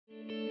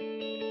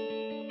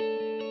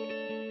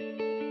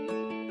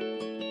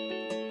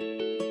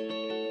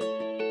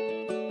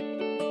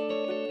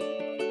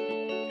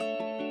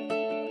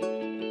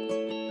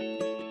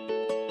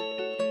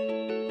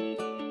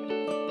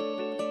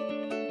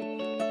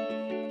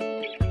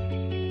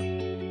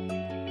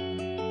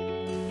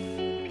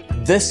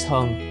This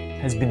home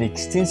has been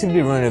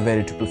extensively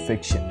renovated to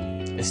perfection.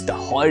 It's the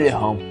holiday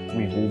home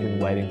we've all been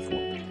waiting for.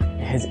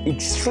 It has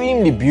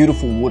extremely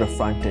beautiful water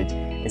frontage.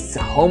 It's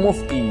a home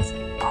of ease,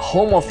 a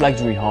home of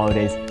luxury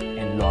holidays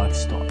and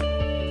lifestyle.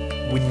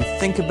 When you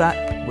think about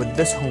what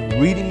this home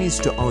really means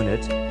to own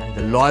it and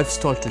the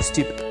lifestyle to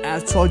step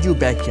outside your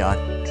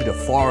backyard to the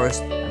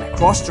forest and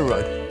across the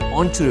road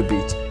onto the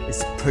beach,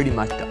 it's pretty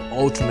much the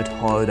ultimate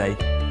holiday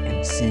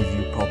and sea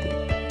view property.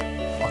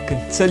 I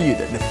can tell you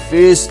that the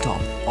first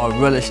time I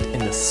relished in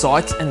the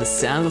sights and the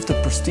sounds of the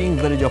pristine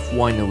village of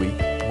Wainui,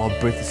 my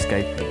breath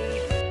escaped me.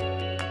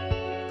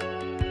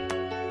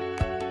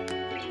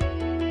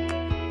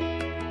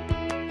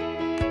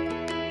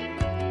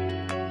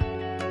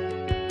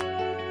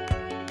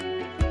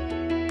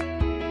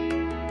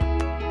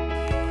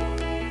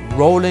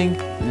 Rolling,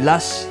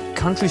 lush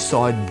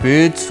countryside,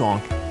 bird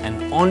song,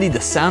 and only the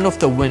sound of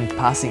the wind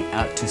passing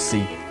out to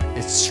sea.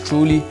 It's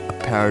truly a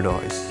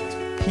paradise.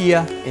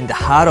 Here in the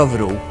heart of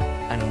it all,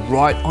 and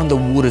right on the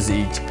water's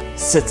edge,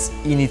 sits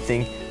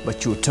anything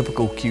but your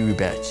typical Kiwi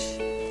batch.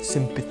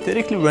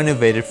 Sympathetically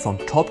renovated from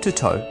top to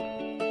toe,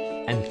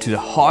 and to the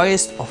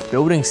highest of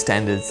building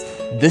standards,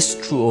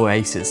 this true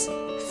oasis,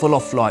 full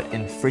of light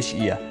and fresh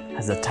air,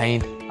 has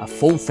attained a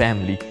full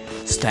family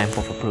stamp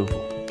of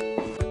approval.